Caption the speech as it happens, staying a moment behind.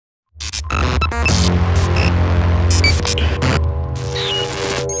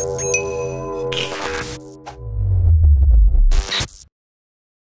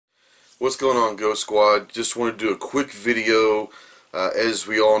What's going on, Ghost Squad? Just wanted to do a quick video. As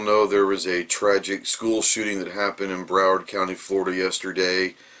we all know, there was a tragic school shooting that happened in Broward County, Florida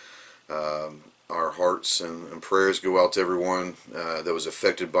yesterday. Our hearts and prayers go out to everyone that was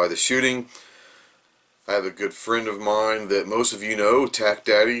affected by the shooting. I have a good friend of mine that most of you know, Tack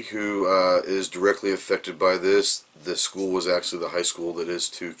Daddy, who is directly affected by this. The school was actually the high school that his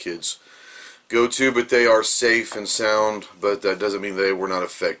two kids go to, but they are safe and sound, but that doesn't mean they were not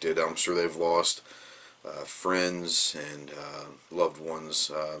affected. I'm sure they've lost friends and loved ones,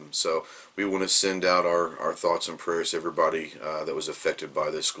 so we want to send out our thoughts and prayers to everybody that was affected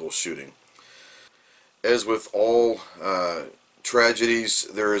by this school shooting. As with all tragedies,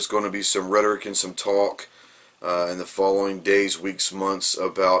 there is going to be some rhetoric and some talk in the following days, weeks, months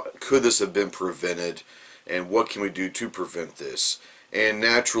about could this have been prevented and what can we do to prevent this. And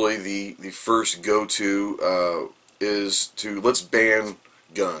naturally, the first go-to is to let's ban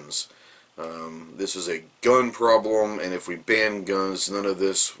guns. This is a gun problem, and if we ban guns, none of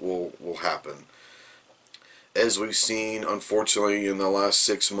this will happen. As we've seen, unfortunately, in the last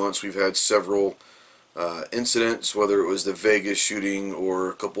 6 months, we've had several incidents, whether it was the Vegas shooting or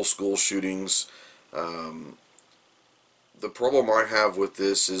a couple school shootings. The problem I have with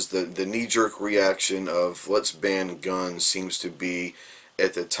this is that the knee-jerk reaction of let's ban guns seems to be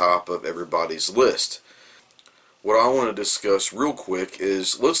at the top of everybody's list. What I want to discuss real quick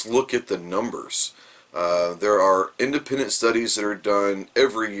is let's look at the numbers. There are independent studies that are done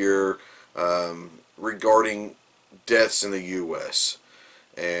every year regarding deaths in the U.S.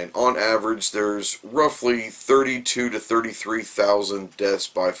 And on average there's roughly 32 to 33,000 deaths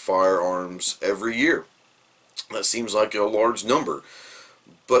by firearms every year. That seems like a large number,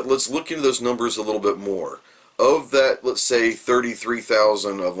 but let's look into those numbers a little bit more. Of that, let's say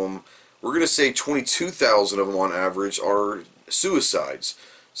 33,000 of them, we're going to say 22,000 of them on average are suicides.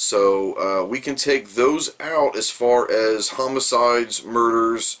 So we can take those out as far as homicides,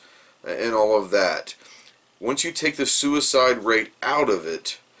 murders, and all of that. Once you take the suicide rate out of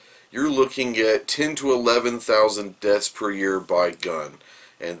it, you're looking at 10 to 11,000 deaths per year by gun.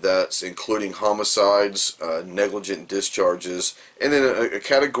 And that's including homicides, negligent discharges, and then a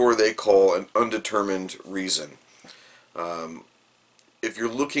category they call an undetermined reason. If you're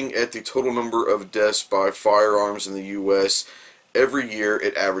looking at the total number of deaths by firearms in the U.S., every year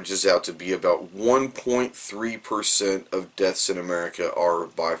it averages out to be about 1.3% of deaths in America are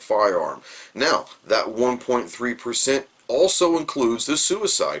by firearm. Now, that 1.3% also includes the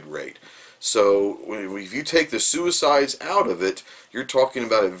suicide rate. So if you take the suicides out of it, you're talking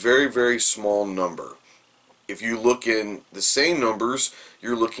about a very, very small number. If you look in the same numbers,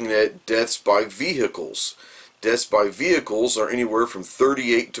 you're looking at deaths by vehicles. Deaths by vehicles are anywhere from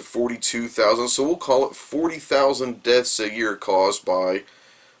 38 to 42,000, so we'll call it 40,000 deaths a year caused by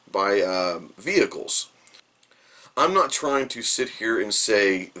vehicles. I'm not trying to sit here and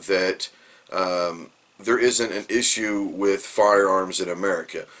say that there isn't an issue with firearms in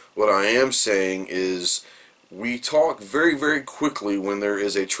America. What I am saying is we talk very, very quickly when there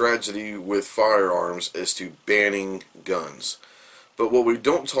is a tragedy with firearms as to banning guns. But what we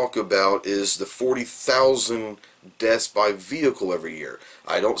don't talk about is the 40,000 deaths by vehicle every year.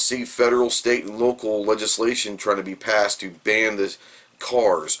 I don't see federal, state, and local legislation trying to be passed to ban the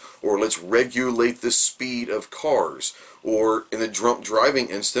cars, or let's regulate the speed of cars, or in the drunk driving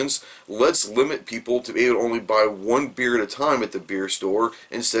instance, let's limit people to be able to only buy one beer at a time at the beer store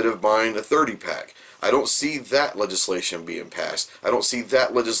instead of buying a 30-pack. I don't see that legislation being passed. I don't see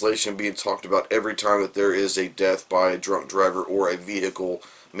that legislation being talked about every time that there is a death by a drunk driver or a vehicle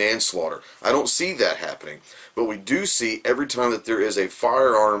manslaughter. I don't see that happening. But we do see every time that there is a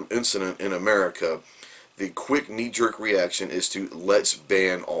firearm incident in America, the quick knee-jerk reaction is to let's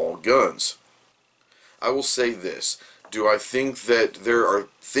ban all guns. I will say this. Do I think that there are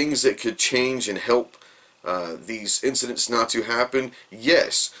things that could change and help these incidents not to happen?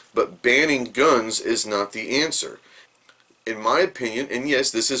 Yes, but banning guns is not the answer. In my opinion, and yes,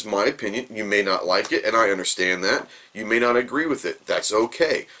 this is my opinion, you may not like it, and I understand that. You may not agree with it. That's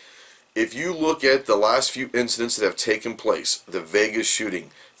okay. If you look at the last few incidents that have taken place, the Vegas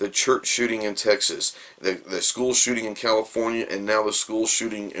shooting, the church shooting in Texas, the school shooting in California, and now the school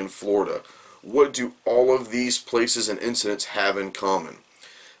shooting in Florida, what do all of these places and incidents have in common?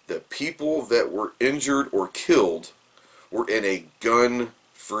 The people that were injured or killed were in a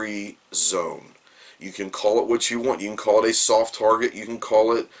gun-free zone. You can call it what you want. You can call it a soft target. You can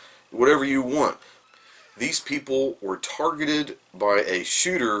call it whatever you want. These people were targeted by a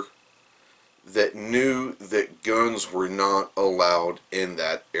shooter that knew that guns were not allowed in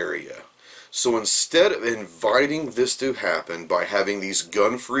that area. So instead of inviting this to happen by having these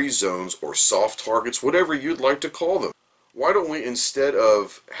gun-free zones or soft targets, whatever you'd like to call them, why don't we, instead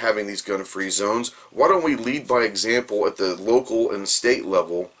of having these gun-free zones, why don't we lead by example at the local and state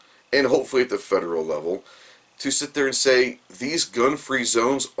level, and hopefully at the federal level, to sit there and say these gun-free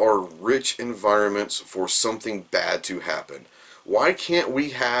zones are rich environments for something bad to happen. Why can't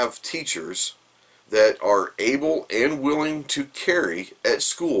we have teachers that are able and willing to carry at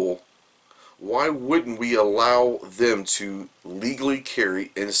school? Why wouldn't we allow them to legally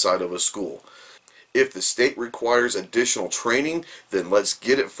carry inside of a school? If the state requires additional training, then let's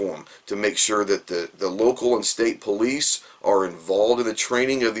get it for them to make sure that the local and state police are involved in the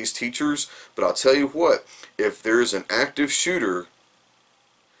training of these teachers. But I'll tell you what, if there's an active shooter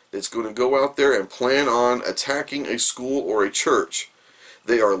that's going to go out there and plan on attacking a school or a church,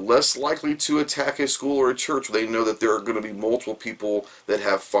 they are less likely to attack a school or a church where they know that there are going to be multiple people that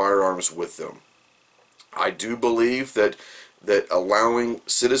have firearms with them. I do believe that allowing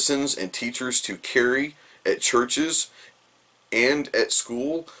citizens and teachers to carry at churches and at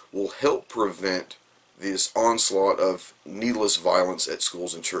school will help prevent this onslaught of needless violence at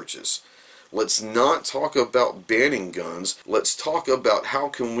schools and churches. Let's not talk about banning guns. Let's talk about how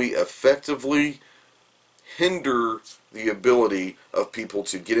can we effectively hinder the ability of people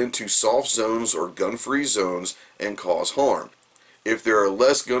to get into soft zones or gun-free zones and cause harm. If there are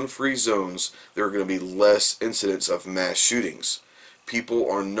less gun-free zones, there are going to be less incidents of mass shootings. People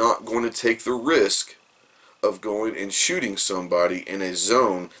are not going to take the risk of going and shooting somebody in a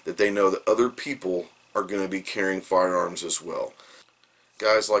zone that they know that other people are going to be carrying firearms as well.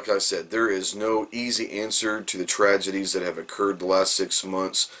 Guys, like I said, there is no easy answer to the tragedies that have occurred the last 6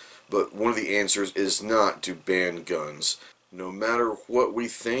 months, but one of the answers is not to ban guns. No matter what we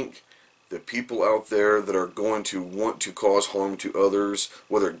think, the people out there that are going to want to cause harm to others,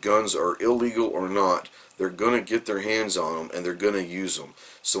 whether guns are illegal or not, they're going to get their hands on them and they're going to use them.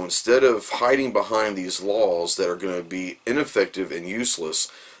 So instead of hiding behind these laws that are going to be ineffective and useless,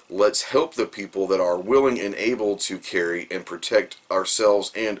 let's help the people that are willing and able to carry and protect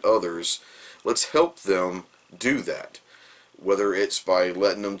ourselves and others. Let's help them do that. Whether it's by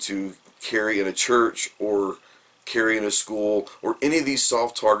letting them to carry in a church or carry in a school or any of these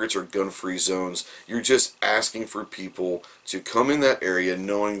soft targets or gun-free zones, you're just asking for people to come in that area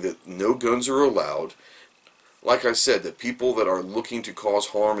knowing that no guns are allowed. Like I said, the people that are looking to cause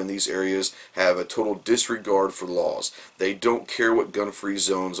harm in these areas have a total disregard for laws. They don't care what gun-free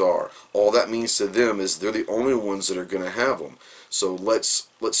zones are. All that means to them is they're the only ones that are going to have them. So let's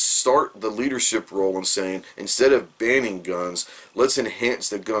start the leadership role in saying, instead of banning guns, let's enhance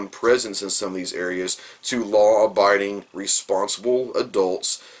the gun presence in some of these areas to law-abiding, responsible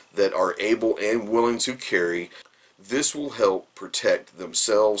adults that are able and willing to carry. This will help protect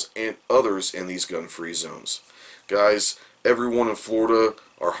themselves and others in these gun-free zones. Guys, everyone in Florida,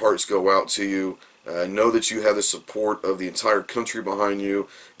 our hearts go out to you. Know that you have the support of the entire country behind you.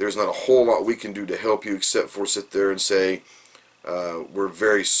 There's not a whole lot we can do to help you except for sit there and say, we're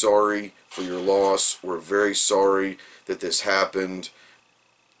very sorry for your loss. We're very sorry that this happened.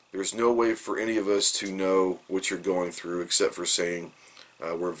 There's no way for any of us to know what you're going through except for saying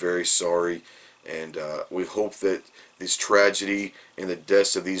we're very sorry. And we hope that this tragedy and the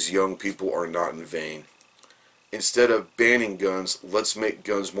deaths of these young people are not in vain. Instead of banning guns, let's make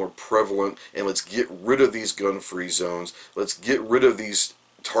guns more prevalent and let's get rid of these gun-free zones. Let's get rid of these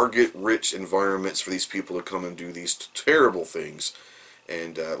target-rich environments for these people to come and do these terrible things.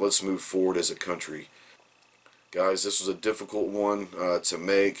 And let's move forward as a country. Guys, this was a difficult one to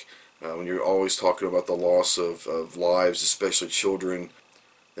make when you're always talking about the loss of lives, especially children.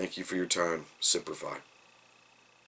 Thank you for your time. Simplify.